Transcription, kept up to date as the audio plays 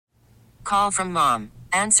Call from mom.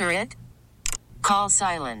 Answer it. Call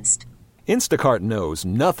silenced. Instacart knows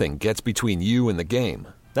nothing gets between you and the game.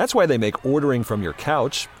 That's why they make ordering from your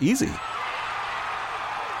couch easy.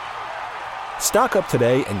 Stock up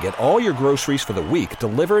today and get all your groceries for the week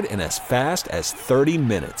delivered in as fast as 30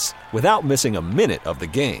 minutes without missing a minute of the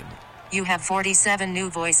game. You have 47 new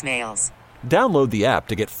voicemails. Download the app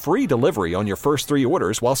to get free delivery on your first 3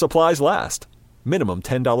 orders while supplies last. Minimum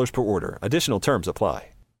 $10 per order. Additional terms apply.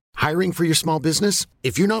 Hiring for your small business?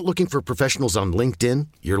 If you're not looking for professionals on LinkedIn,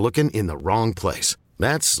 you're looking in the wrong place.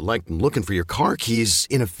 That's like looking for your car keys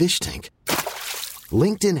in a fish tank.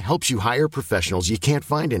 LinkedIn helps you hire professionals you can't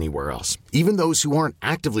find anywhere else, even those who aren't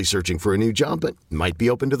actively searching for a new job but might be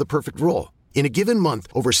open to the perfect role. In a given month,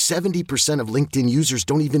 over 70% of LinkedIn users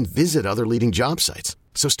don't even visit other leading job sites.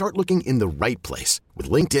 So start looking in the right place. With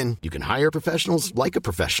LinkedIn, you can hire professionals like a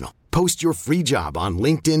professional. Post your free job on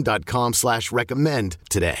linkedin.com/recommend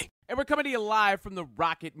today. And we're coming to you live from the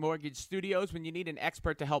Rocket Mortgage Studios. When you need an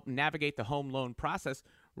expert to help navigate the home loan process,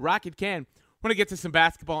 Rocket can. Want to get to some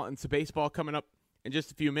basketball and some baseball coming up in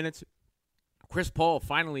just a few minutes. Chris Paul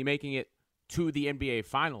finally making it to the NBA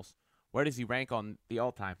Finals. Where does he rank on the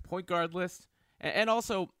all-time point guard list? And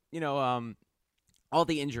also, all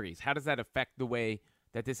the injuries. How does that affect the way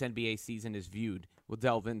that this NBA season is viewed? We'll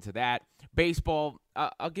delve into that. Baseball,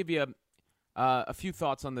 I'll give you a few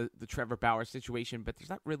thoughts on the Trevor Bauer situation, but there's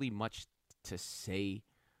not really much to say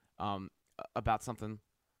about something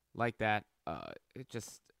like that. It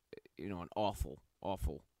just, an awful,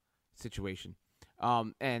 awful situation.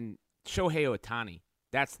 And Shohei Ohtani,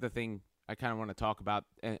 that's the thing I kind of want to talk about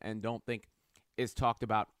and don't think is talked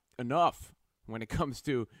about enough when it comes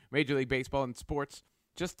to Major League Baseball and sports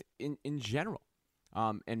just in general.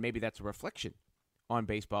 And maybe that's a reflection on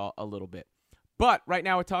baseball a little bit. But right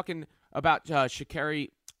now we're talking about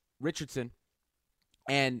Sha'Carri Richardson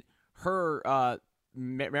and her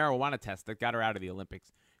marijuana test that got her out of the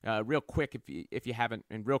Olympics. Real quick, if you haven't,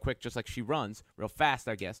 and real quick, just like she runs, real fast,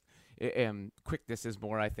 I guess. Quickness is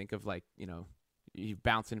more, I think, of like, you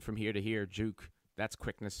bouncing from here to here, juke. That's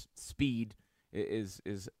quickness. Speed is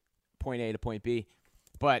point A to point B.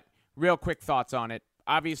 But real quick thoughts on it.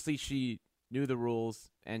 Obviously, she knew the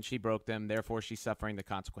rules and she broke them. Therefore, she's suffering the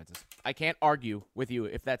consequences. I can't argue with you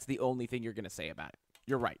if that's the only thing you're going to say about it.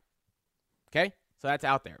 You're right. Okay? So that's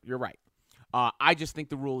out there. You're right. I just think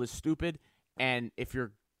the rule is stupid. And if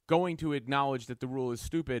you're going to acknowledge that the rule is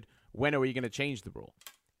stupid, when are we going to change the rule?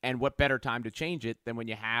 And what better time to change it than when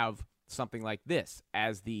you have something like this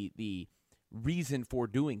as the reason for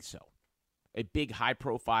doing so? A big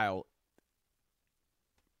high-profile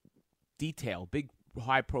detail, big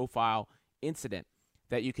high-profile incident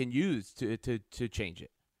that you can use to change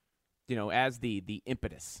it, as the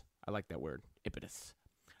impetus. I like that word, impetus.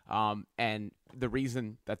 And the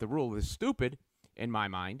reason that the rule is stupid, in my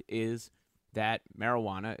mind, is that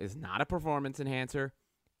marijuana is not a performance enhancer,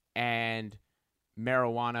 and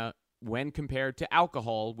marijuana, when compared to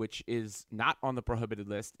alcohol, which is not on the prohibited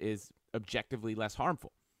list, is objectively less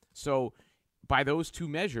harmful. So by those two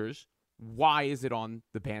measures, why is it on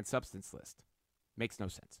the banned substance list? Makes no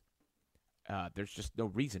sense. There's just no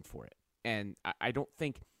reason for it. And I don't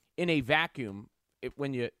think in a vacuum,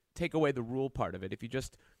 when you take away the rule part of it, if you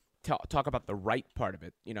just talk about the right part of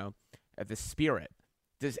it, the spirit,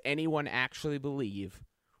 does anyone actually believe,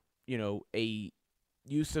 a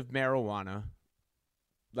use of marijuana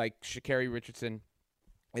like Sha'Carri Richardson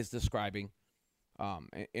is describing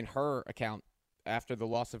in her account after the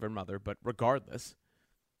loss of her mother, but regardless,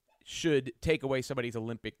 should take away somebody's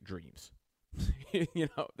Olympic dreams?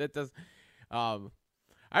 That does. I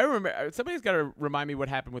remember somebody's got to remind me what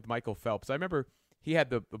happened with Michael Phelps. I remember he had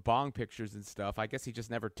the bong pictures and stuff. I guess he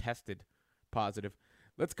just never tested positive.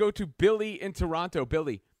 Let's go to Billy in Toronto.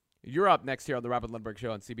 Billy, you're up next here on the Robin Lundberg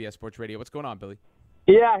Show on CBS Sports Radio. What's going on, Billy?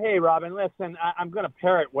 Yeah, hey, Robin. Listen, I'm going to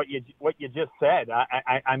parrot what you just said.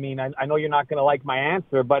 I mean, I know you're not going to like my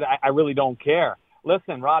answer, but I really don't care.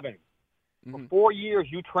 Listen, Robin, for 4 years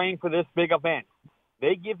you trained for this big event.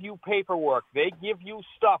 They give you paperwork. They give you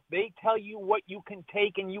stuff. They tell you what you can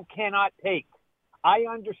take and you cannot take. I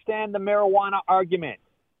understand the marijuana argument,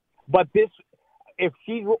 but if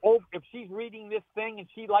she's reading this thing and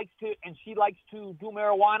she likes to do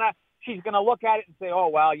marijuana, she's going to look at it and say, oh,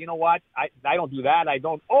 well, you know what? I don't do that. I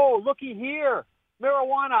don't. Oh, looky here.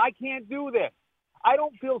 Marijuana. I can't do this. I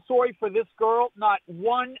don't feel sorry for this girl, not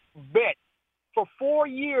one bit. For 4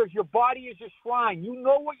 years, your body is your shrine. You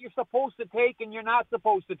know what you're supposed to take and you're not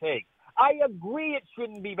supposed to take. I agree it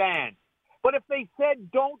shouldn't be banned. But if they said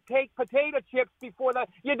don't take potato chips before that,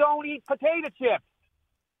 you don't eat potato chips.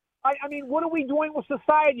 I mean, what are we doing with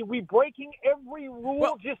society? Are we breaking every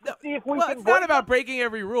rule just to see if we can it's break not about it? breaking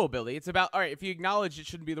every rule, Billy. It's about, all right, if you acknowledge it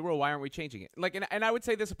shouldn't be the rule, why aren't we changing it? Like, and I would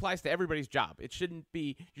say this applies to everybody's job. You shouldn't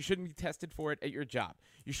be tested for it at your job.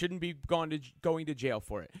 You shouldn't be going to jail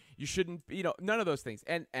for it. You shouldn't, none of those things.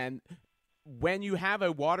 And when you have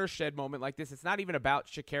a watershed moment like this, it's not even about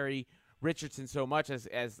Sha'Carri Richardson so much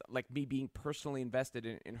as like me being personally invested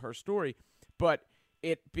in her story, but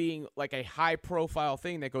it being like a high-profile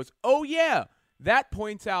thing that goes, oh, yeah, that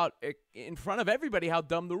points out in front of everybody how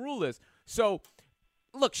dumb the rule is. So,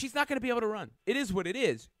 look, she's not going to be able to run. It is what it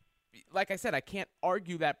is. Like I said, I can't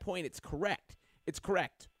argue that point. It's correct. It's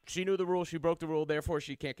correct. She knew the rule. She broke the rule. Therefore,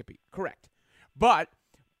 she can't compete. Correct. But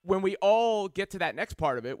when we all get to that next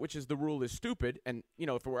part of it, which is the rule is stupid, and,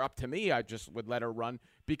 if it were up to me, I just would let her run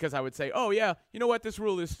because I would say, oh, yeah, you know what? This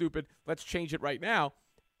rule is stupid. Let's change it right now.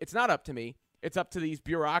 It's not up to me. It's up to these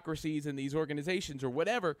bureaucracies and these organizations or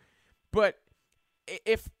whatever. But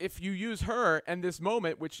if you use her and this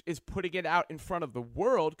moment, which is putting it out in front of the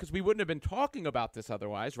world, because we wouldn't have been talking about this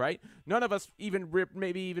otherwise, right? None of us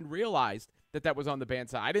maybe even realized that was on the ban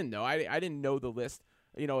side. I didn't know. I didn't know the list,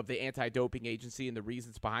 of the anti-doping agency and the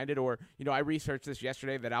reasons behind it. Or, I researched this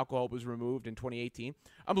yesterday that alcohol was removed in 2018.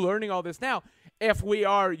 I'm learning all this now. If we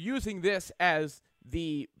are using this as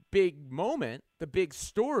the big moment, the big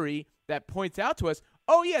story that points out to us,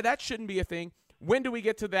 oh, yeah, that shouldn't be a thing. When do we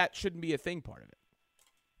get to that shouldn't be a thing part of it?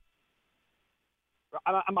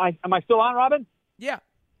 Am I still on, Robin? Yeah.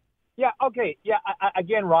 Yeah, okay. Yeah,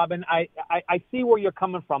 again, Robin, I see where you're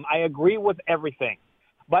coming from. I agree with everything.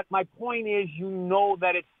 But my point is,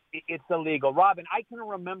 that it's illegal. Robin, I can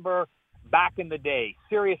remember back in the day,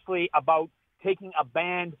 seriously, about taking a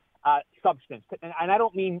banned substance. And I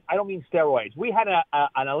don't mean steroids. We had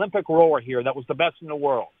an Olympic rower here that was the best in the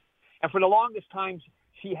world. And for the longest time,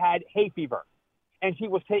 she had hay fever, and she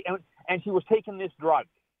was taking this drug.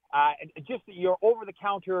 Just you're over the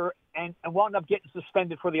counter and wound up getting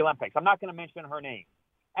suspended for the Olympics. I'm not going to mention her name.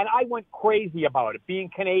 And I went crazy about it, being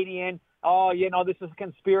Canadian. Oh, this is a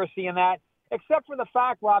conspiracy and that. Except for the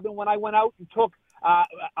fact, Robin, when I went out and took, I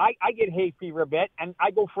get hay fever a bit, and I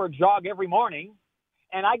go for a jog every morning,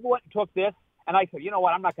 and I go out and took this, and I said, you know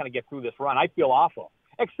what, I'm not going to get through this run. I feel awful.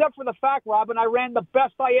 Except for the fact, Robin, I ran the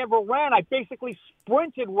best I ever ran. I basically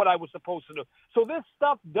sprinted what I was supposed to do. So this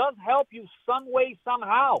stuff does help you some way,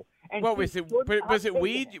 somehow. And well, was it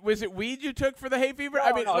weed? Was it weed you took for the hay fever? No,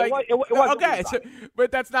 I mean, no, like, it wasn't okay, weed.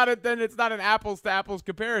 but that's not it's not an apples to apples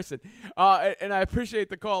comparison. And I appreciate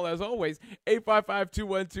the call as always.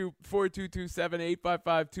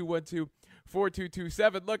 855-212-4227,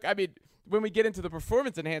 855-212-4227. Look, I mean, when we get into the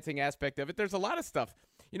performance enhancing aspect of it, there's a lot of stuff.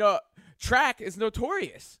 Track is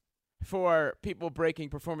notorious for people breaking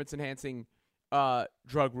performance-enhancing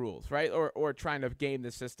drug rules, right? Or trying to game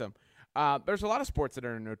the system. There's a lot of sports that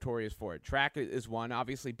are notorious for it. Track is one.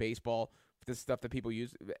 Obviously, baseball, this stuff that people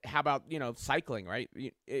use. How about, cycling, right?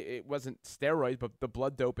 It wasn't steroids, but the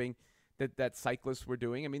blood doping that cyclists were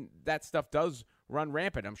doing. I mean, that stuff does run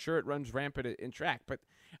rampant. I'm sure it runs rampant in track. But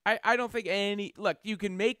I don't think look, you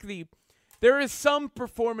can make there is some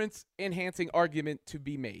performance-enhancing argument to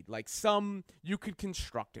be made. Like you could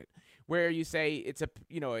construct it where you say it's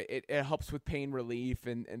it helps with pain relief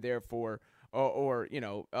and therefore, or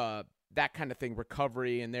that kind of thing,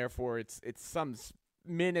 recovery, and therefore it's some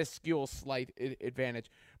minuscule slight advantage.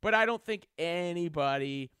 But I don't think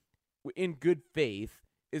anybody in good faith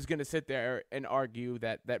is going to sit there and argue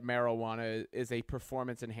that marijuana is a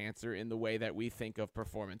performance enhancer in the way that we think of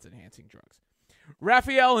performance-enhancing drugs.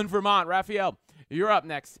 Raphael in Vermont. Raphael, you're up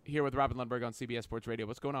next here with Robin Lundberg on CBS Sports Radio.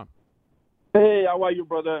 What's going on? Hey, how are you,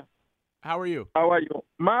 brother? How are you? How are you?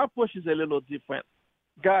 My approach is a little different.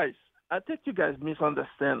 Guys, I think you guys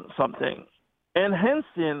misunderstand something.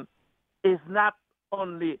 Enhancing is not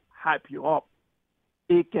only hype you up.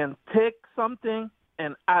 It can take something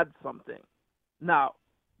and add something. Now,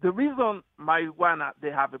 the reason marijuana,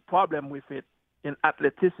 they have a problem with it in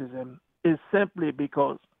athleticism is simply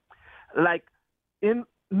because,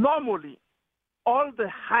 normally, all the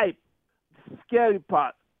hype, the scary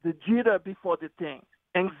part, the jitter before the thing,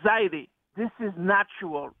 anxiety, this is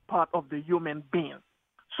natural part of the human being.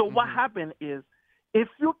 So what happens is, if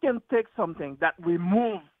you can take something that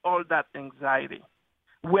removes all that anxiety,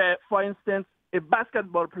 where, for instance, a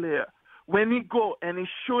basketball player, when he go and he's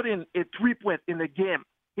shooting a three-point in a game,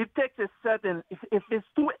 he takes a certain, if he's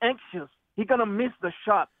too anxious, he's going to miss the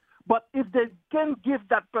shot. But if they can give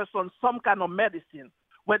that person some kind of medicine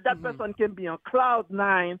where that person can be on cloud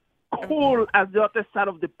nine, cool as the other side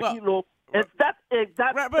of the pillow, and that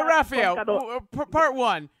But Raphael, part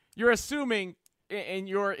one, you're assuming in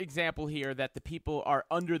your example here that the people are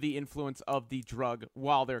under the influence of the drug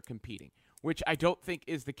while they're competing, which I don't think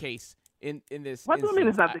is the case in this. What do you mean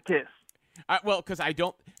it's not the case? Well, because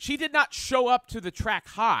she did not show up to the track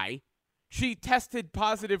high. She tested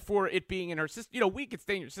positive for it being in her system. Weed could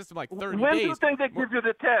stay in your system like 30 days. When do you think they give you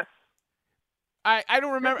the test? I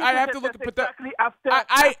don't remember. I have to look. But exactly after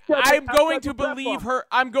I'm going to believe her.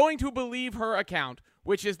 I'm going to believe her account,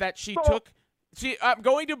 which is that she took. I'm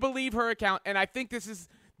going to believe her account, and I think this is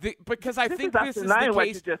because I think this is the case. What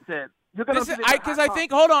you just said. Because I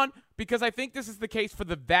think. Hold on. Because I think this is the case for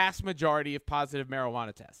the vast majority of positive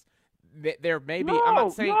marijuana tests. There may be. I'm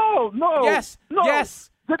not saying. No. Yes.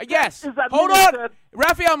 Yes. Hold on,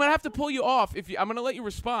 Raphael. I'm gonna have to pull you off. I'm gonna let you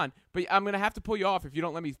respond, but I'm gonna have to pull you off if you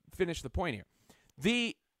don't let me finish the point here.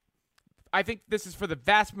 I think this is for the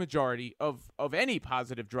vast majority of any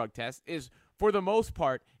positive drug test. Is for the most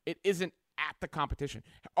part, it isn't at the competition.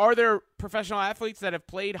 Are there professional athletes that have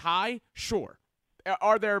played high? Sure.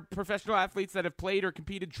 Are there professional athletes that have played or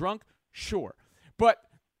competed drunk? Sure. But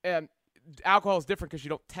alcohol is different because you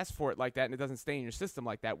don't test for it like that and it doesn't stay in your system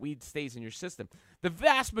like that. Weed stays in your system. The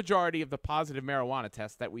vast majority of the positive marijuana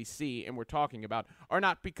tests that we see and we're talking about are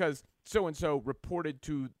not because so-and-so reported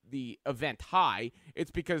to the event high.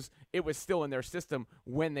 It's because it was still in their system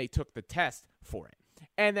when they took the test for it.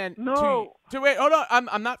 And then to wait, hold on,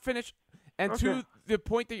 I'm not finished. And to the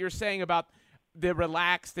point that you're saying about the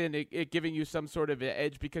relaxed and it giving you some sort of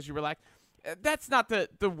edge because you relax, that's not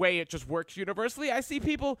the way it just works universally. I see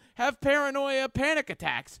people have paranoia, panic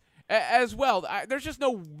attacks as well. There's just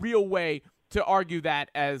no real way to argue that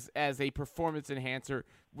as a performance enhancer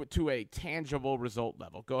to a tangible result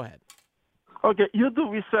level. Go ahead. Okay, you do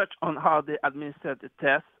research on how they administer the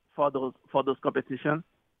test for those competitions.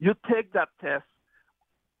 You take that test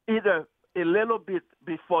either a little bit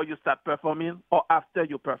before you start performing or after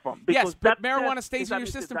you perform. Yes, but marijuana stays in your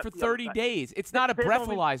system for 30 days. It's not a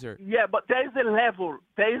breathalyzer. Yeah, but there is a level.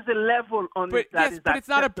 There is a level on it that is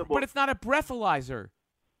acceptable. But it's not a breathalyzer.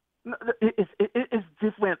 No, it's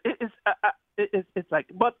different. It's like.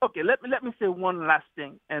 But okay, let me say one last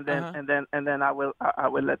thing, and then I will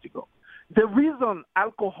let you go. The reason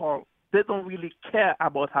they don't really care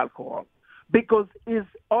about alcohol, because it's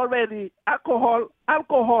already alcohol.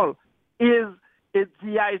 Alcohol it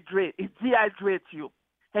dehydrates you.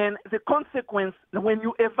 And the consequence, when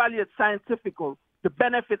you evaluate scientifically, the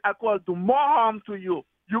benefit alcohol do more harm to you.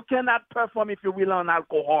 You cannot perform if you rely on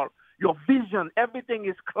alcohol. Your vision, everything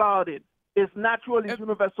is clouded. It's naturally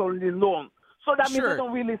universally known. So that means they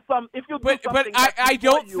don't really if you do something. But I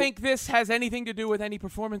don't think this has anything to do with any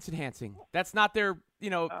performance enhancing. That's not their,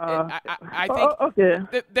 I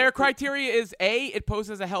think their criteria is A, it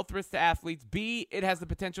poses a health risk to athletes, B, it has the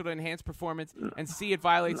potential to enhance performance, and C, it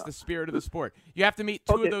violates the spirit of the sport. You have to meet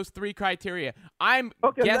two of those three criteria. I'm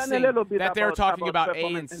guessing that they're talking about A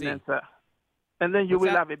and C. And then you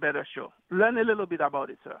will have a better show. Learn a little bit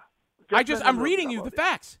about it, sir. I'm reading you the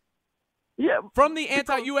facts. Yeah, from the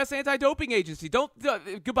U.S. Anti-Doping Agency. Don't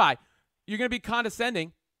goodbye. You're going to be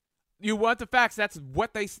condescending. You want the facts. That's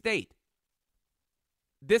what they state.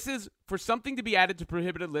 This is for something to be added to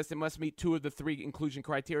prohibited list. It must meet two of the three inclusion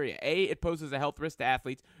criteria. A, it poses a health risk to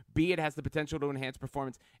athletes. B, it has the potential to enhance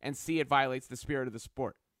performance. And C, it violates the spirit of the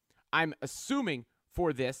sport. I'm assuming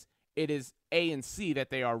for this, it is A and C that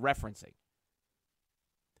they are referencing.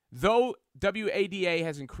 Though WADA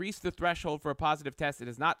has increased the threshold for a positive test, it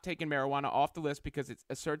has not taken marijuana off the list because it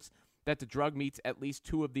asserts that the drug meets at least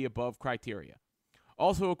two of the above criteria.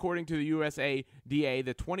 Also, according to the USADA,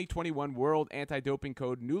 the 2021 World Anti-Doping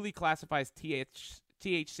Code newly classifies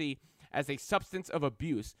THC as a substance of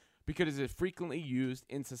abuse because it is frequently used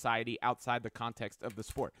in society outside the context of the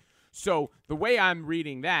sport. So the way I'm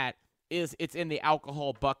reading that is it's in the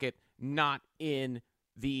alcohol bucket, not in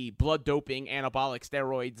the blood doping, anabolic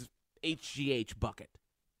steroids, HGH bucket.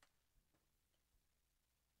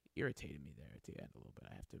 Irritated me there at the end a little bit,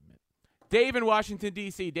 I have to admit. Dave in Washington,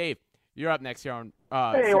 D.C. Dave, you're up next here on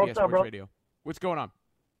CBS Sports Radio. What's going on?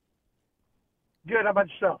 Good. How about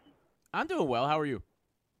yourself? I'm doing well. How are you?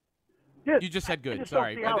 Good. You just said good.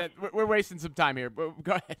 Sorry. We're wasting some time here, but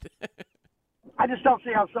go ahead. I just don't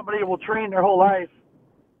see how somebody will train their whole life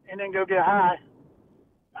and then go get high.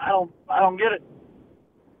 I don't get it.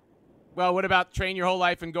 Well, what about train your whole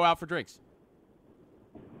life and go out for drinks?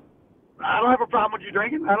 I don't have a problem with you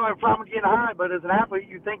drinking. I don't have a problem with getting high, but as an athlete,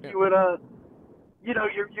 you think you would, you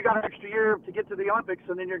got an extra year to get to the Olympics,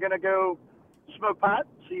 and then you're going to go smoke pot.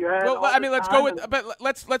 So you had. Well, I mean, let's go with, but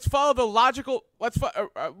let's follow the logical.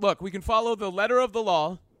 Look, we can follow the letter of the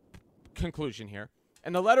law conclusion here,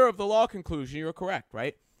 and the letter of the law conclusion. You're correct,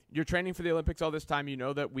 right? You're training for the Olympics all this time. You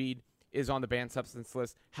know that weed is on the banned substance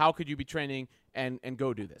list. How could you be training and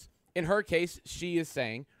go do this? In her case, she is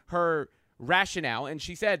saying her rationale, and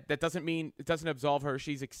she said that doesn't mean it doesn't absolve her.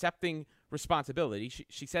 She's accepting responsibility.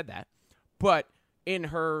 She said that. But in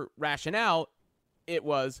her rationale, it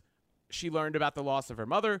was she learned about the loss of her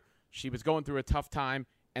mother. She was going through a tough time,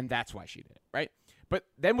 and that's why she did it, right? But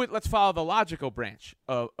then let's follow the logical branch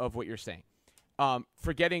of what you're saying.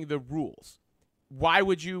 Forgetting the rules. Why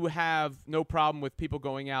would you have no problem with people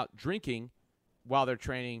going out drinking while they're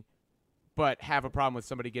training, but have a problem with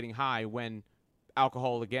somebody getting high when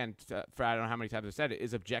alcohol, again, for I don't know how many times I've said it,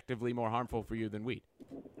 is objectively more harmful for you than weed?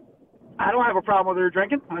 I don't have a problem with her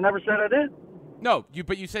drinking. I never said I did. No,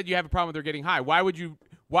 but you said you have a problem with her getting high. Why would you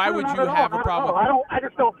have a problem? I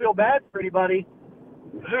just don't feel bad for anybody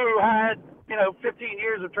who had 15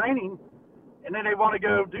 years of training, and then they want to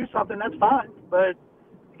go do something. That's fine, but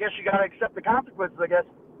I guess you got to accept the consequences, I guess.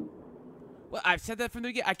 Well, I've said that from the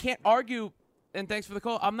beginning. I can't argue, and thanks for the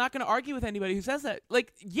call. I'm not going to argue with anybody who says that.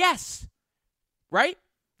 Like, yes, right?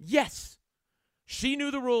 Yes. She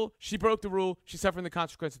knew the rule. She broke the rule. She's suffering the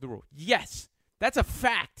consequences of the rule. Yes, that's a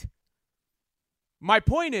fact. My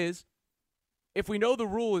point is, if we know the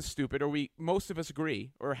rule is stupid, or most of us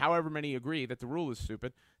agree, or however many agree that the rule is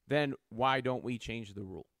stupid, then why don't we change the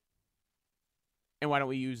rule? And why don't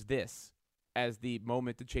we use this as the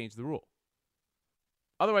moment to change the rule?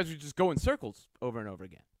 Otherwise, we just go in circles over and over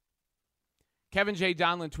again. Kevin J.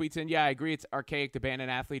 Donlin tweets in, yeah, I agree it's archaic to ban an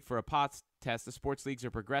athlete for a pot test. The sports leagues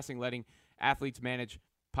are progressing, letting athletes manage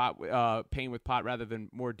pain with pot rather than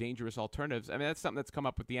more dangerous alternatives. I mean, that's something that's come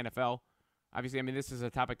up with the NFL. Obviously, I mean, this is a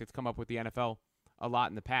topic that's come up with the NFL a lot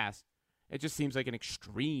in the past. It just seems like an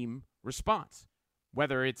extreme response,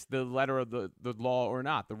 whether it's the letter of the law or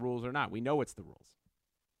not, the rules or not. We know it's the rules.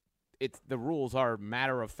 The rules are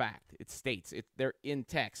matter of fact. It states. They're in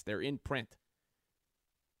text. They're in print.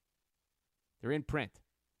 They're in print.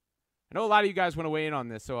 I know a lot of you guys want to weigh in on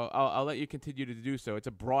this, so I'll let you continue to do so. It's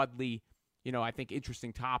a broadly, I think,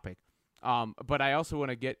 interesting topic. But I also want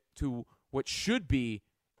to get to what should be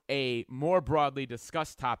a more broadly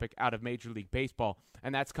discussed topic out of Major League Baseball,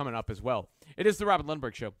 and that's coming up as well. It is the Robin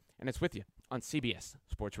Lundberg Show, and it's with you on CBS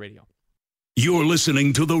Sports Radio. You're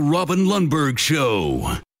listening to the Robin Lundberg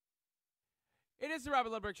Show. It is the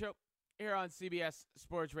Robin Lundberg Show here on CBS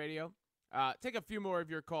Sports Radio. Take a few more of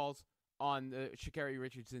your calls on the Sha'Carri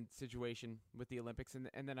Richardson situation with the Olympics, and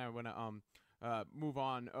then I want to move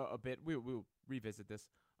on a bit. We'll revisit this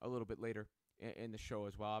a little bit later in the show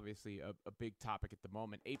as well. Obviously, a big topic at the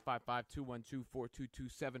moment.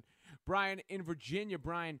 855-212-4227. Brian in Virginia.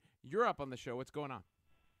 Brian, you're up on the show. What's going on?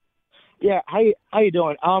 Yeah, how you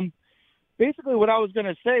doing? Basically, what I was going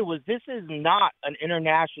to say was this is not an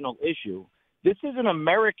international issue. This is an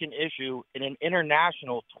American issue in an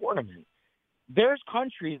international tournament. There's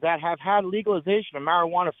countries that have had legalization of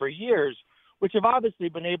marijuana for years, which have obviously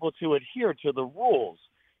been able to adhere to the rules.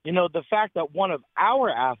 The fact that one of our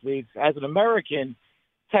athletes, as an American,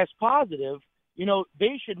 tests positive,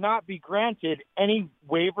 they should not be granted any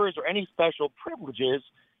waivers or any special privileges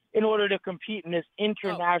in order to compete in this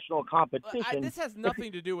international competition. This has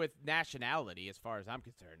nothing to do with nationality as far as I'm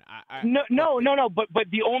concerned. No. But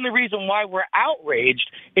the only reason why we're outraged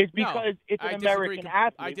is because it's an American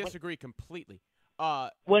athlete. I disagree completely.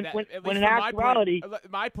 When in actuality,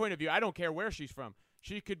 my point of view, I don't care where she's from.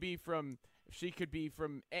 She could be from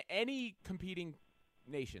any competing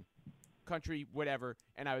nation, country, whatever,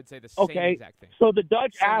 and I would say the same exact thing. So the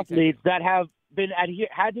Dutch athletes that have been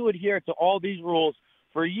had to adhere to all these rules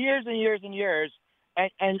for years and years and years,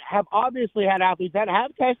 and have obviously had athletes that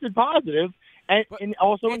have tested positive, and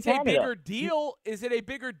also in Canada. It's a bigger deal. Is it a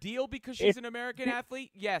bigger deal because she's an American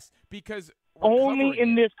athlete? Yes, because only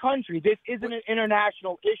in this country. This isn't an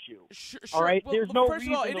international issue. Sure. All right. Well, there's no first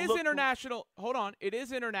reason of all, it to is look international. Hold on, it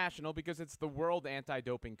is international because it's the World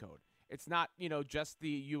Anti-Doping Code. It's not, just the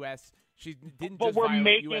U.S. She didn't. But just we're violate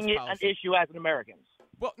making US it policy. an issue as an American.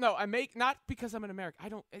 Well, no, not because I'm an American. I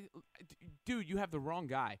don't, dude. You have the wrong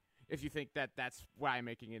guy if you think that's why I'm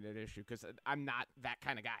making it an issue, because I'm not that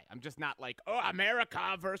kind of guy. I'm just not like, America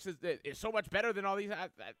versus is so much better than all these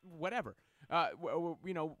whatever.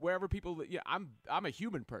 Wherever people. Yeah, I'm a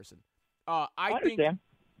human person. I think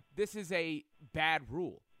this is a bad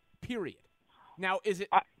rule. Period. Now, is it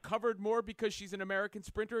covered more because she's an American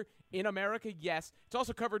sprinter in America? Yes. It's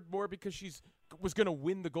also covered more because was going to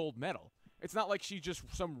win the gold medal. It's not like she's just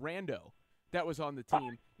some rando that was on the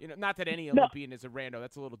team. Not that any Olympian is a rando.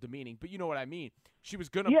 That's a little demeaning, but you know what I mean. She was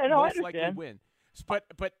going to most likely win. But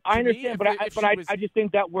I understand. I just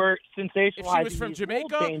think that we're sensationalizing. If she was from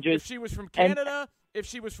Jamaica, if she was from Canada, If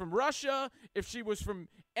she was from Russia, if she was from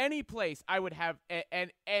any place, I would have,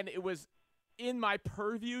 and it was in my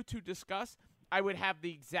purview to discuss, I would have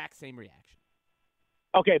the exact same reaction.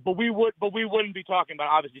 Okay, but we wouldn't be talking about,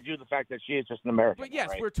 obviously, due to the fact that she is just an American. But yes,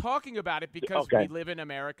 right? We're talking about it because Okay. we live in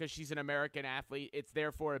America. She's an American athlete. It's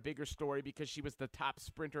therefore a bigger story because she was the top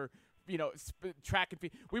sprinter, track and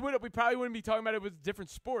field. We probably wouldn't be talking about it with a different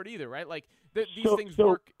sport either, right? Like these things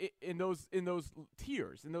work in those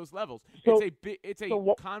tiers, in those levels. It's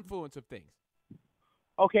a confluence of things.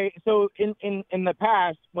 Okay, so in the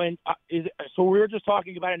past, when so we were just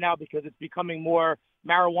talking about it now because it's becoming more,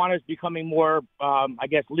 marijuana is becoming more, I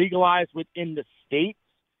guess, legalized within the states.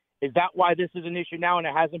 Is that why this is an issue now and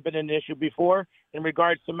it hasn't been an issue before in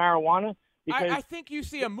regards to marijuana? Because I think you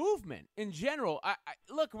see a movement in general.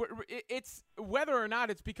 Look, it's whether or not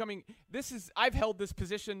it's becoming. I've held this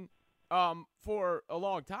position for a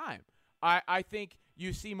long time. I think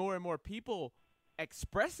you see more and more people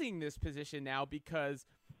expressing this position now because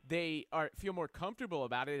they feel more comfortable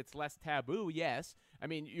about it. It's less taboo. Yes, I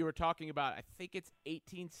mean you were talking about. I think it's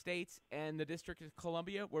 18 states and the District of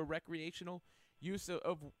Columbia where recreational use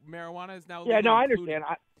of marijuana is now legal. Yeah, no, I understand.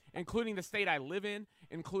 Including the state I live in,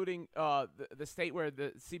 including the state where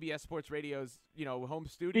the CBS Sports Radio's home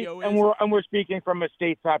studio is. And we're speaking from a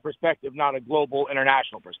stateside perspective, not a global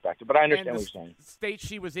international perspective. But I understand what you're saying. State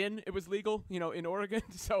she was in, it was legal, in Oregon.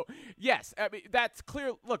 So yes, I mean that's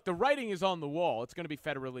clear. Look, the writing is on the wall. It's going to be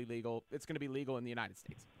federally legal. It's going to be legal in the United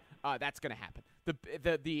States. That's going to happen.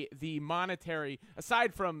 The monetary,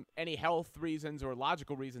 aside from any health reasons or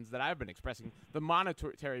logical reasons that I've been expressing, the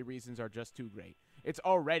monetary reasons are just too great. It's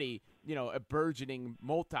already, a burgeoning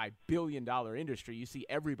multi-billion-dollar industry. You see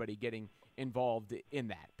everybody getting involved in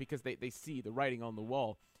that because they see the writing on the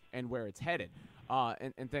wall and where it's headed.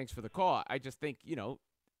 And thanks for the call. I just think,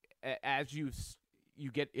 as you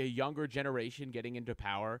get a younger generation getting into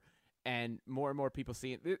power and more people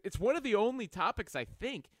see it, it's one of the only topics I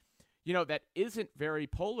think, that isn't very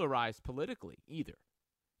polarized politically either.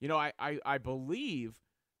 I believe,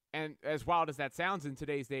 and as wild as that sounds in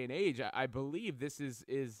today's day and age, I believe this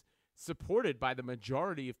is supported by the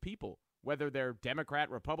majority of people, whether they're Democrat,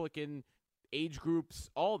 Republican, age groups,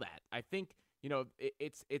 all that. I think,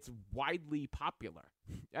 it's widely popular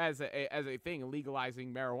as a thing,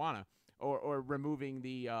 legalizing marijuana or removing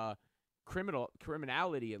the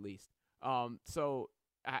criminality at least. So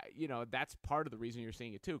that's part of the reason you're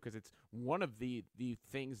seeing it too, because it's one of the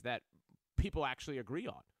things that people actually agree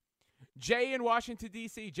on. Jay in Washington,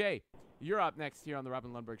 D.C. Jay, you're up next here on the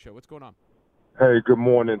Robin Lundberg Show. What's going on? Hey, good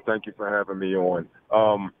morning. Thank you for having me on.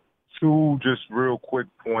 Two just real quick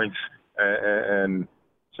points, and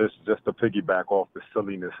just to piggyback off the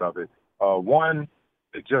silliness of it. One,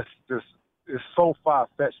 it just it's so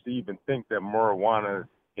far-fetched to even think that marijuana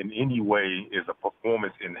in any way is a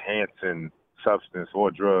performance-enhancing substance or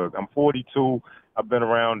drug. I'm 42. I've been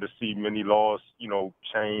around to see many laws,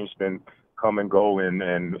 changed and come and go and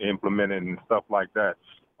implemented and stuff like that.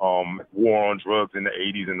 War on drugs in the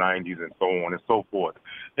 80s and 90s and so on and so forth.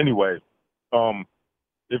 Anyway,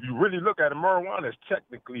 if you really look at it, marijuana is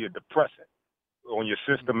technically a depressant on your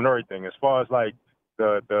system and everything. As far as like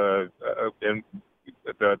the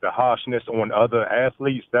harshness on other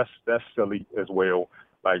athletes, that's silly as well.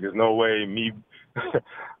 Like there's no way me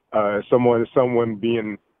someone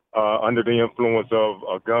being under the influence of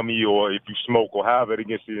a gummy or if you smoke or however it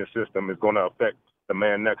gets to your system is going to affect the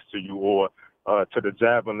man next to you, or to the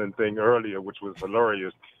javelin thing earlier, which was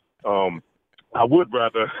hilarious. I would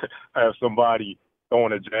rather have somebody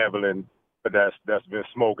throwing a javelin that's been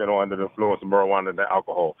smoking or under the influence of marijuana than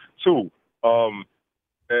alcohol. Two,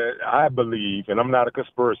 I believe, and I'm not a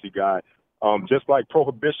conspiracy guy, just like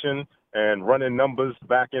prohibition and running numbers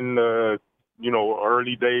back in the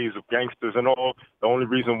early days of gangsters and all, the only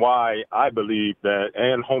reason why I believe that,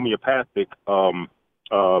 and homeopathic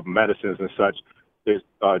medicines and such, is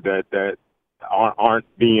that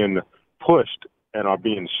aren't being pushed and are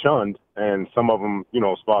being shunned, and some of them,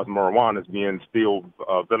 as far as marijuana is being still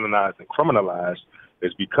villainized and criminalized,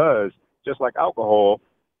 is because, just like alcohol,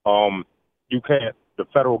 the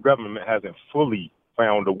federal government hasn't fully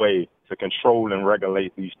found a way to control and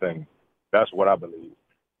regulate these things. That's what I believe.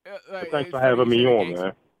 Thanks for having me on,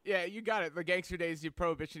 man. Yeah, you got it. The gangster days, you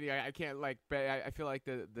prohibition. I can't I feel like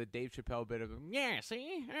the Dave Chappelle bit of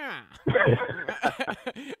see,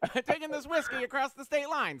 taking this whiskey across the state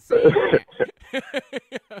line. See,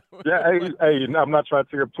 yeah. Hey, I'm not trying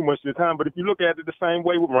to take up too much of your time, but if you look at it the same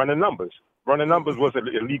way with running numbers was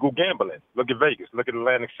illegal gambling. Look at Vegas. Look at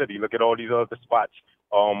Atlantic City. Look at all these other spots.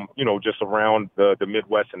 Just around the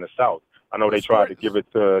Midwest and the South. I know they tried to give it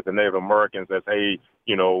to the Native Americans as, hey,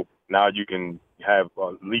 now you can, have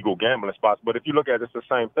legal gambling spots. But if you look at it, it's the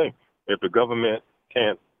same thing. If the government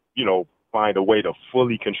can't, find a way to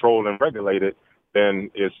fully control and regulate it, then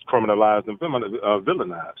it's criminalized and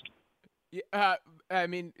villainized. Yeah, I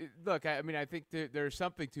mean, look, I think there's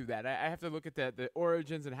something to that. I have to look at the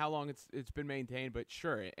origins and how long it's been maintained, but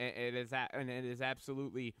sure, it is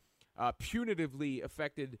absolutely punitively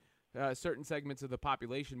affected certain segments of the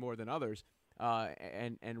population more than others,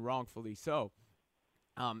 and wrongfully so.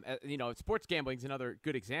 Sports gambling is another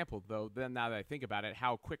good example, though. Then now that I think about it,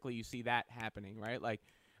 how quickly you see that happening, right? Like,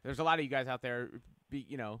 there's a lot of you guys out there,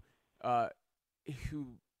 who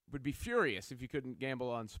would be furious if you couldn't gamble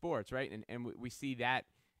on sports, right? And we see that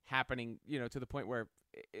happening, to the point where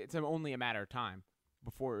it's only a matter of time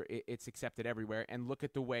before it's accepted everywhere. And look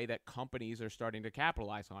at the way that companies are starting to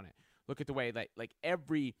capitalize on it. Look at the way that, like,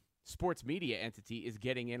 every sports media entity is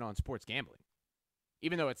getting in on sports gambling,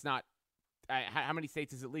 even though it's not. How many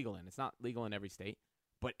states is it legal in? It's not legal in every state,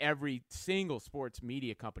 but every single sports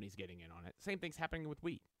media company is getting in on it. Same thing's happening with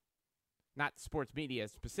weed. Not sports media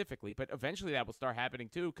specifically, but eventually that will start happening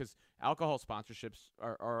too, because alcohol sponsorships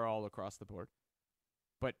are all across the board.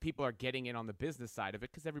 But people are getting in on the business side of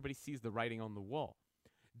it because everybody sees the writing on the wall.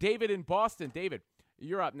 David in Boston. David,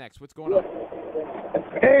 you're up next. What's going on?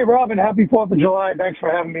 Hey, Robin. Happy 4th of July. Thanks for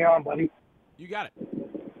having me on, buddy. You got it.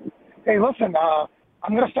 Hey, listen,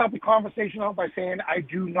 I'm going to start the conversation out by saying I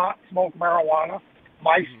do not smoke marijuana.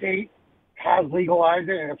 My state has legalized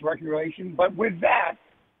it and it's regulation. But with that,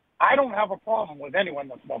 I don't have a problem with anyone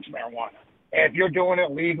that smokes marijuana. If you're doing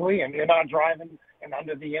it legally and you're not driving and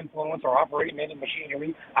under the influence or operating any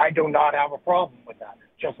machinery, I do not have a problem with that,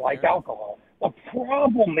 just like alcohol. The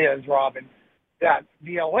problem is, Robin, that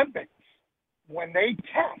the Olympics, when they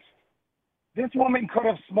test, this woman could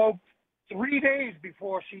have smoked 3 days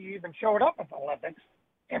before she even showed up at the Olympics.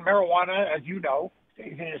 And marijuana, as you know,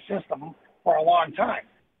 stays in your system for a long time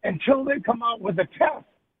until they come out with a test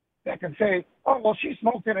that can say, oh, well, she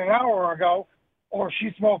smoked it an hour ago, or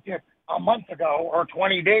she smoked it a month ago, or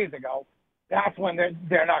 20 days ago. That's when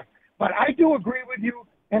they're not. But I do agree with you,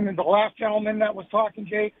 and then the last gentleman that was talking,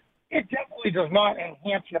 Jay, it definitely does not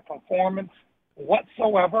enhance your performance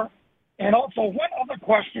whatsoever. And also, one other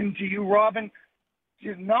question to you, Robin,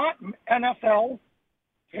 did not NFL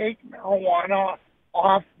take marijuana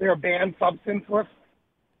off their banned substance list?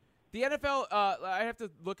 The NFL, I have to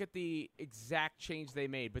look at the exact change they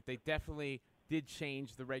made, but they definitely did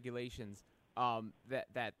change the regulations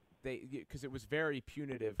that they, because it was very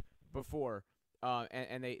punitive before,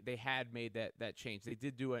 and they had made that change. They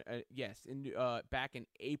did do back in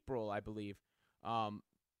April, I believe.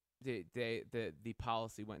 The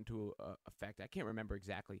policy went into effect. I can't remember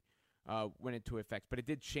exactly went into effect, but it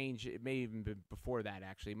did change. It may have even been before that.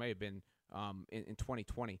 Actually, it may have been in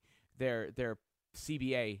 2020. Their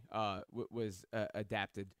CBA was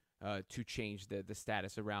adapted to change the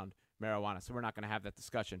status around marijuana. So we're not going to have that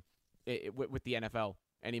discussion with the NFL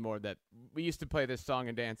anymore. That we used to play this song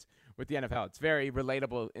and dance with the NFL. It's very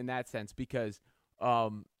relatable in that sense because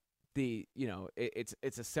it's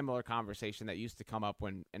a similar conversation that used to come up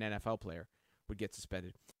when an NFL player would get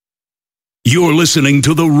suspended. You're listening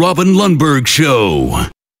to the Robin Lundberg Show.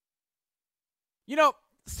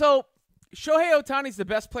 So Shohei Ohtani's the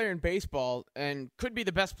best player in baseball and could be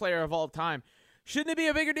the best player of all time. Shouldn't it be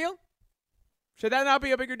a bigger deal? Should that not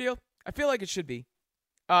be a bigger deal? I feel like it should be.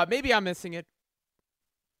 Maybe I'm missing it.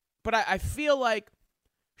 But I feel like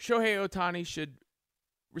Shohei Ohtani should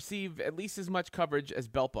receive at least as much coverage as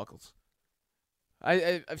belt buckles.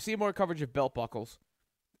 I've seen more coverage of belt buckles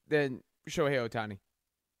than Shohei Ohtani.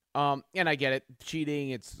 And I get it, cheating,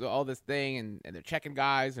 it's all this thing, and they're checking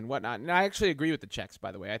guys and whatnot. And I actually agree with the checks,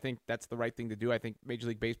 by the way. I think that's the right thing to do. I think Major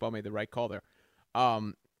League Baseball made the right call there.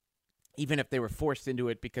 Even if they were forced into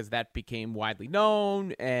it because that became widely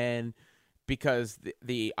known and because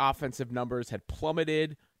the offensive numbers had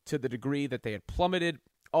plummeted to the degree that they had plummeted,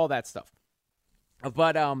 all that stuff.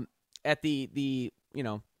 But at the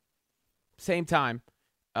same time,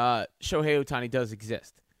 Shohei Ohtani does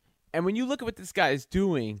exist. And when you look at what this guy is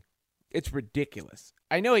doing, it's ridiculous.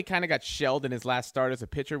 I know he kind of got shelled in his last start as a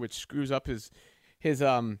pitcher, which screws up his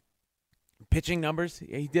pitching numbers.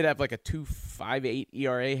 He did have like a 2.58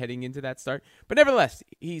 ERA heading into that start. But nevertheless,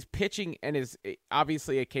 he's pitching and is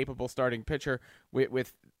obviously a capable starting pitcher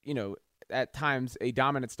with at times a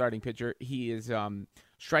dominant starting pitcher. He is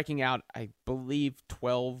striking out, I believe,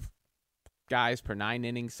 12 guys per 9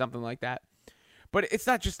 innings, something like that. But it's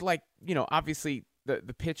not just like, obviously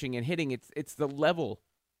the pitching and hitting. It's the level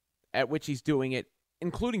at which he's doing it,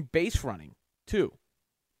 including base running, too.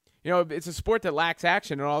 It's a sport that lacks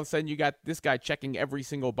action, and all of a sudden you got this guy checking every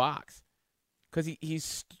single box because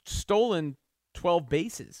he's stolen 12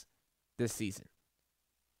 bases this season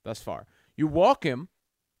thus far. You walk him,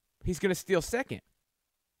 he's going to steal second.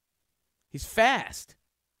 He's fast.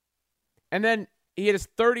 And then he hit his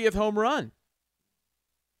 30th home run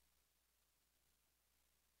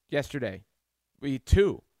yesterday. We had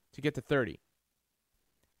 2 to get to 30.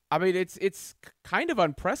 I mean, it's kind of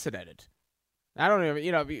unprecedented. I don't even,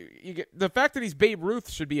 you get, the fact that he's Babe Ruth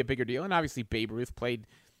should be a bigger deal. And obviously Babe Ruth played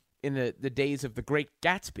in the days of the Great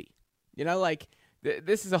Gatsby.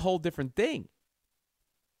 This is a whole different thing.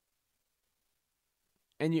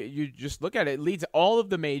 And you just look at it. It leads all of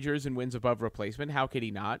the majors in wins above replacement. How could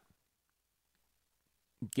he not?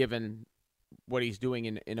 Given what he's doing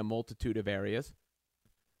in a multitude of areas.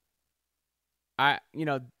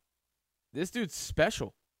 This dude's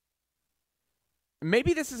special.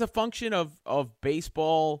 Maybe this is a function of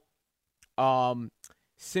baseball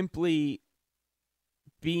simply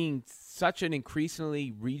being such an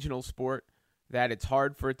increasingly regional sport that it's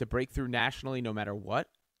hard for it to break through nationally no matter what,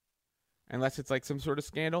 unless it's like some sort of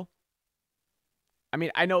scandal. I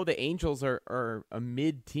mean, I know the Angels are a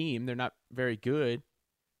mid team. They're not very good.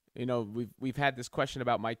 We've had this question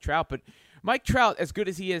about Mike Trout, but Mike Trout, as good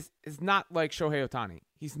as he is not like Shohei Ohtani.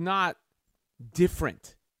 He's not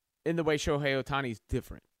different in the way Shohei Ohtani is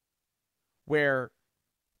different. Where,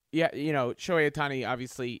 Shohei Ohtani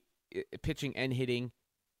obviously pitching and hitting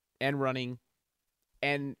and running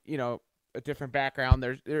and, a different background.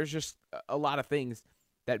 There's just a lot of things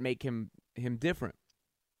that make him different.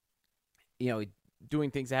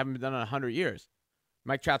 Doing things that haven't been done in 100 years.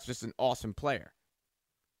 Mike Trout's just an awesome player.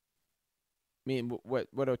 I mean, what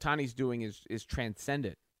Ohtani's doing is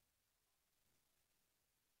transcendent.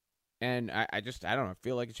 And I don't know. I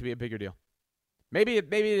feel like it should be a bigger deal. Maybe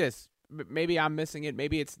it is. Maybe I'm missing it.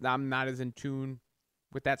 Maybe I'm not as in tune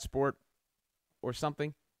with that sport or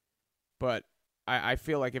something. But I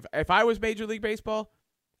feel like if I was Major League Baseball,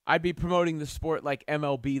 I'd be promoting the sport like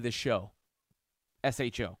MLB The Show,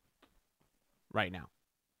 SHO, right now,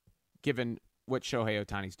 given what Shohei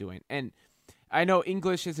Ohtani's doing. And I know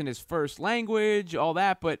English isn't his first language, all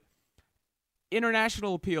that, but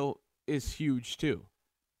international appeal is huge too.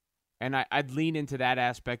 And I'd lean into that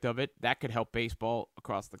aspect of it. That could help baseball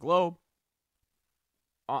across the globe.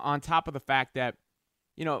 On top of the fact that,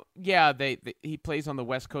 he plays on the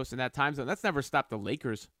West Coast in that time zone. That's never stopped the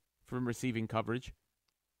Lakers from receiving coverage.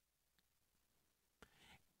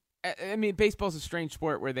 I mean, baseball's a strange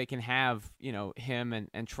sport where they can have, him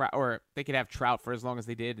and Trout, or they could have Trout for as long as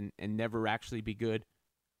they did and never actually be good.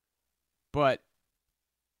 But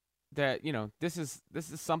that, this is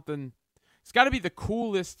something. It's got to be the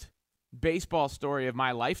coolest baseball story of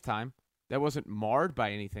my lifetime that wasn't marred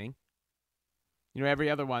by anything.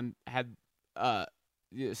 Every other one had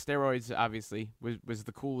steroids. Obviously, was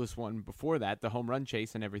the coolest one before that, the home run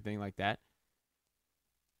chase and everything like that.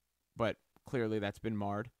 But clearly, that's been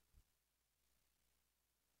marred.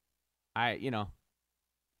 I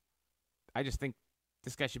just think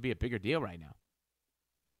this guy should be a bigger deal right now.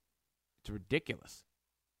 It's ridiculous.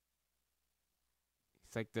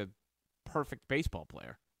 He's like the perfect baseball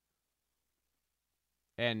player.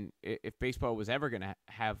 And if baseball was ever going to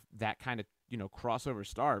have that kind of, crossover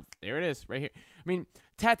star, there it is right here. I mean,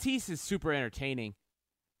 Tatis is super entertaining.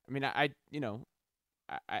 I mean,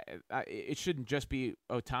 it shouldn't just be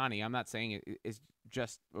Ohtani. I'm not saying it's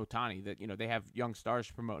just Ohtani that, they have young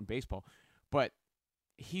stars promoting baseball, but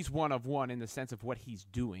he's one of one in the sense of what he's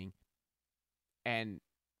doing. And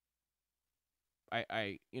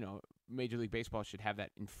Major League Baseball should have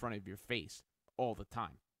that in front of your face all the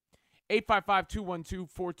time.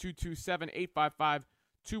 855-212-4227,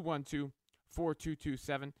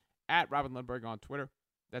 855-212-4227, at Robin Lundberg on Twitter.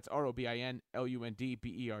 That's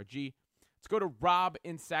ROBINLUNDBERG. Let's go to Rob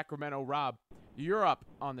in Sacramento. Rob, you're up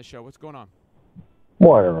on the show. What's going on?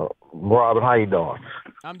 Morning, Robin. How you doing?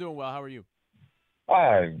 I'm doing well. How are you?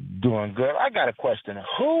 I'm doing good. I got a question.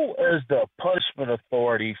 Who is the punishment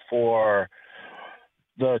authority for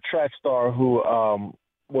the track star who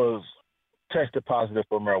was tested positive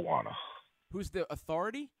for marijuana? Who's the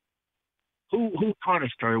authority? Who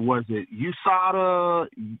punished her? Was it USADA,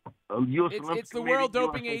 U.S. It's the World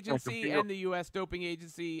Doping Agency and the U.S. Doping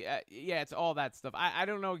Agency. It's all that stuff. I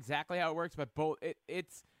don't know exactly how it works, but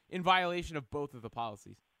it's in violation of both of the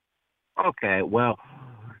policies. Okay, well,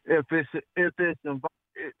 if it's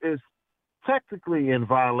technically in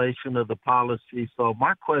violation of the policy. So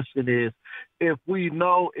my question is, if we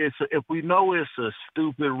know it's a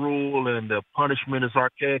stupid rule and the punishment is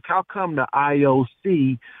archaic, how come the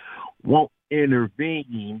IOC won't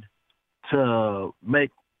intervene to make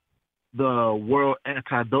the World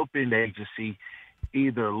Anti-Doping Agency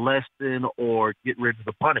either lessen or get rid of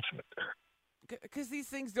the punishment? because these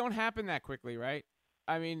things don't happen that quickly, right?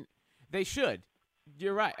 I mean, they should.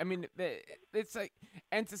 You're right. I mean, it's like,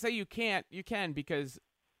 and to say you can't, you can, because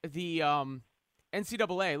the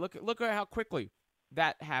NCAA. Look at how quickly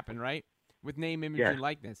that happened, right? With name, image, and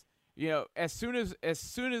likeness. You know, as soon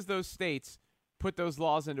as those states put those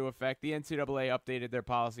laws into effect, the NCAA updated their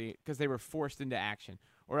policy because they were forced into action,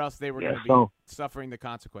 or else they were going to be suffering the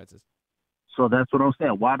consequences. So that's what I'm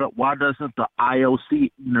saying. Why doesn't the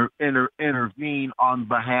IOC intervene on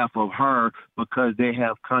behalf of her? Because they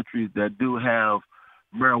have countries that do have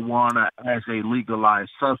marijuana as a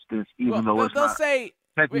legalized substance, even though it's not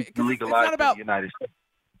technically legalized in the United States.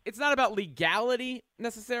 It's not about legality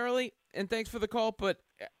necessarily, and thanks for the call, but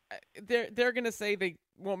they're going to say they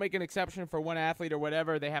won't make an exception for one athlete or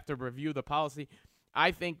whatever. They have to review the policy.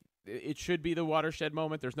 I think it should be the watershed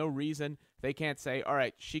moment. There's no reason they can't say, all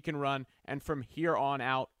right, she can run, and from here on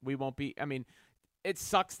out, we won't be. I mean, it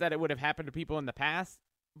sucks that it would have happened to people in the past,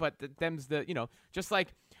 but just like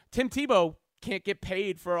Tim Tebow can't get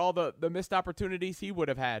paid for all the missed opportunities he would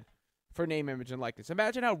have had for name, image, and likeness.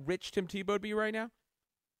 Imagine how rich Tim Tebow would be right now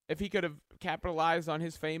if he could have capitalized on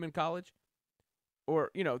his fame in college.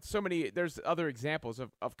 Or, so many, there's other examples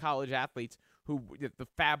of college athletes who, the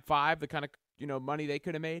Fab Five, the kind of, money they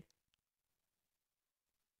could have made.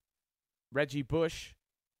 Reggie Bush,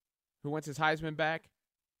 who wants his Heisman back.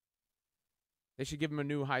 They should give him a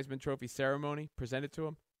new Heisman Trophy ceremony, present it to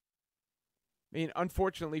him. I mean,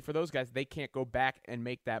 unfortunately for those guys, they can't go back and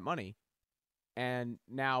make that money. And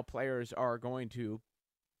now players are going to,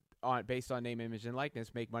 based on name, image, and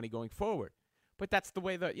likeness, make money going forward. But that's the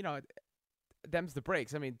way them's the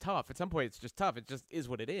breaks. I mean, tough. At some point, it's just tough. It just is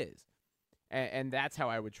what it is. And that's how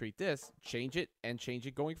I would treat this. Change it and change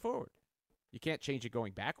it going forward. You can't change it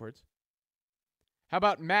going backwards. How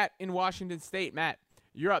about Matt in Washington State? Matt,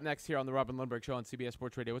 you're up next here on the Robin Lundberg Show on CBS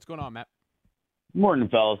Sports Radio. What's going on, Matt? Morning,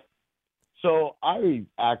 fellas. So I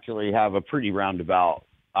actually have a pretty roundabout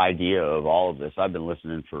idea of all of this. I've been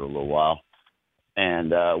listening for a little while.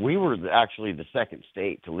 And we were actually the second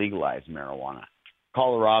state to legalize marijuana.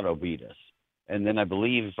 Colorado beat us. And then I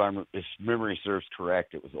believe, if memory serves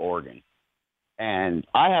correct, it was Oregon. And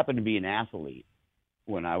I happened to be an athlete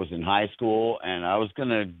when I was in high school, and I was going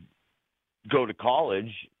to go to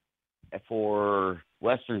college for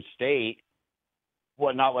Western State.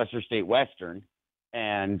 Well, not Western State, Western,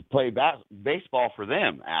 and play baseball for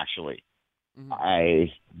them, actually. Mm-hmm.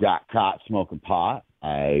 I got caught smoking pot.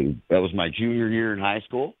 That was my junior year in high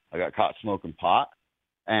school. I got caught smoking pot,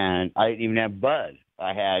 and I didn't even have bud.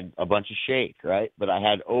 I had a bunch of shake, right? But I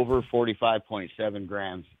had over 45.7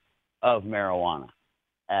 grams of marijuana.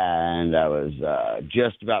 And I was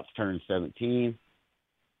just about to turn 17.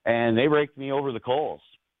 And they raked me over the coals.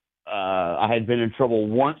 I had been in trouble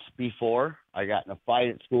once before. I got in a fight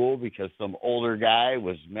at school because some older guy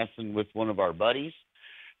was messing with one of our buddies.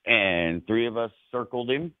 And three of us circled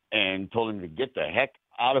him and told him to get the heck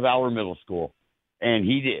out of our middle school. And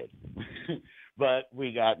he did. But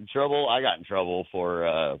we got in trouble. I got in trouble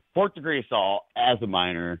for fourth-degree assault as a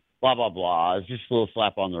minor, blah, blah, blah. It's just a little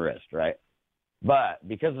slap on the wrist, right? But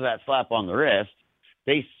because of that slap on the wrist,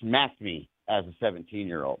 they smacked me as a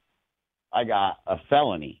 17-year-old. I got a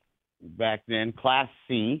felony back then, Class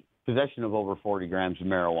C, possession of over 40 grams of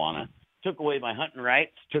marijuana. Took away my hunting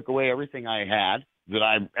rights, took away everything I had that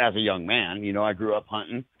I, as a young man, I grew up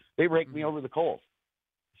hunting. They raked me over the coals.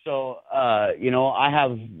 So,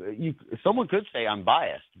 someone could say I'm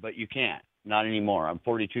biased, but you can't. Not anymore. I'm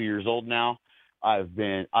 42 years old now. I've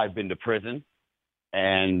been to prison,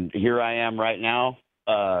 and here I am right now.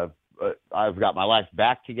 I've got my life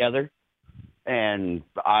back together, and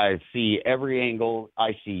I see every angle.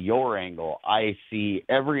 I see your angle. I see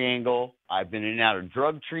every angle. I've been in and out of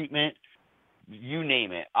drug treatment. You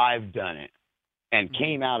name it, I've done it, and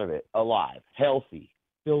came out of it alive, healthy,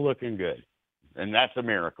 still looking good. And that's a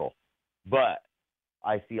miracle. But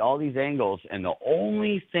I see all these angles, and the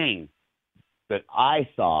only thing that I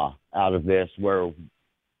saw out of this because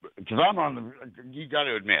you got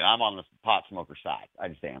to admit, I'm on the pot smoker side. I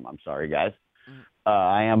just am. I'm sorry, guys.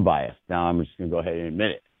 I am biased. Now I'm just going to go ahead and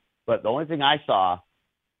admit it. But the only thing I saw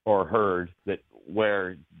or heard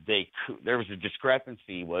where there was a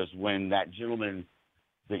discrepancy was when that gentleman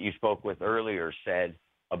that you spoke with earlier said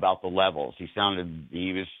about the levels. He sounded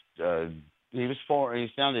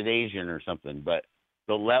Asian or something, but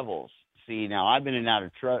the levels. See, now I've been in and out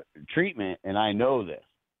of treatment, and I know this.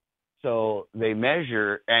 So they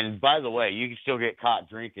measure, and by the way, you can still get caught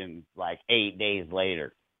drinking like 8 days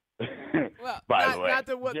later. Well, not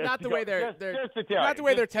the way they're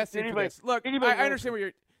testing for this. Look, I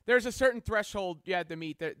understand there's a certain threshold you have to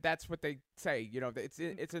meet. That's what they say.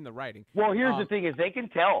 It's in the writing. Well, here's the thing: is they can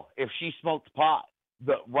tell if she smoked pot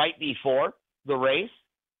right before the race.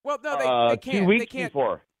 Well, no, they can't. 2 weeks they can't,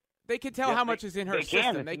 before. They can tell how much is in her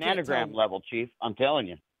system. They can. It's nanogram level, Chief. I'm telling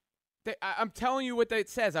you. I'm telling you what it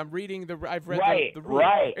says. I've read the rule. Right.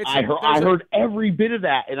 I heard every bit of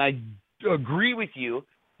that, and I agree with you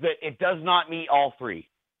that it does not meet all three.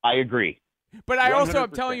 I agree. But I also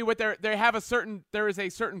am telling you what there is a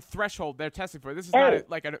certain threshold they're testing for. This is not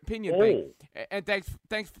like an opinion thing. And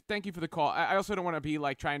thank you for the call. I also don't want to be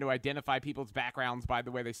like trying to identify people's backgrounds by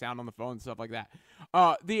the way they sound on the phone and stuff like that.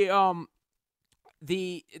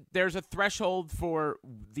 There's a threshold for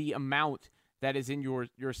the amount that is in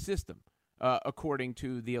your system, according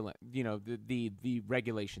to the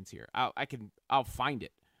regulations here. I'll find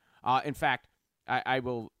it. In fact, I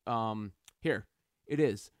will. Here it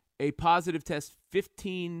is. A positive test,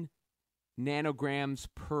 15 nanograms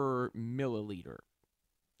per milliliter,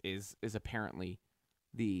 is apparently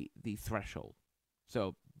the threshold.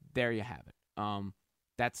 So there you have it.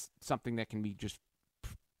 That's something that can be just,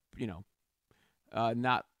 not.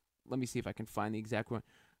 Let me see if I can find the exact one.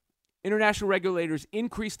 International regulators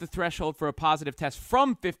increased the threshold for a positive test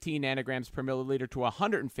from 15 nanograms per milliliter to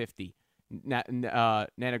 150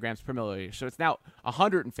 nanograms per milliliter. So it's now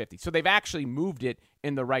 150. So they've actually moved it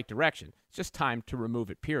in the right direction. It's just time to remove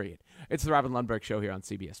it, period. It's the Robin Lundberg Show here on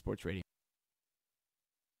CBS Sports Radio.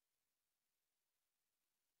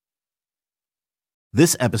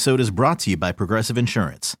 This episode is brought to you by Progressive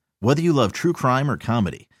Insurance. Whether you love true crime or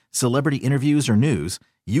comedy, celebrity interviews or news,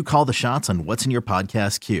 you call the shots on what's in your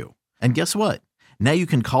podcast queue. And guess what? Now you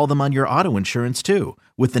can call them on your auto insurance too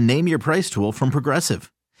with the Name Your Price tool from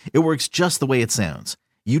Progressive. It works just the way it sounds.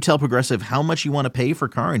 You tell Progressive how much you want to pay for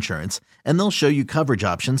car insurance, and they'll show you coverage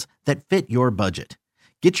options that fit your budget.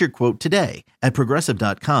 Get your quote today at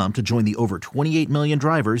Progressive.com to join the over 28 million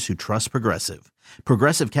drivers who trust Progressive.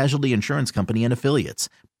 Progressive Casualty Insurance Company and Affiliates.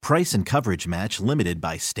 Price and coverage match limited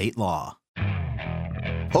by state law.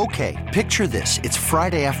 Okay, picture this. It's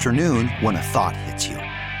Friday afternoon when a thought hits you.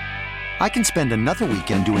 I can spend another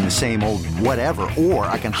weekend doing the same old whatever, or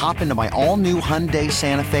I can hop into my all-new Hyundai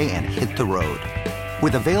Santa Fe and hit the road.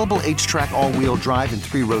 With available H-Track all-wheel drive and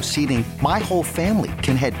 3-row seating, my whole family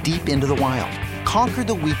can head deep into the wild. Conquer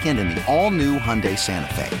the weekend in the all-new Hyundai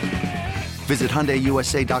Santa Fe. Visit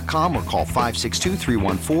HyundaiUSA.com or call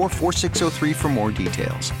 562-314-4603 for more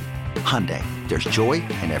details. Hyundai, there's joy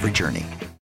in every journey.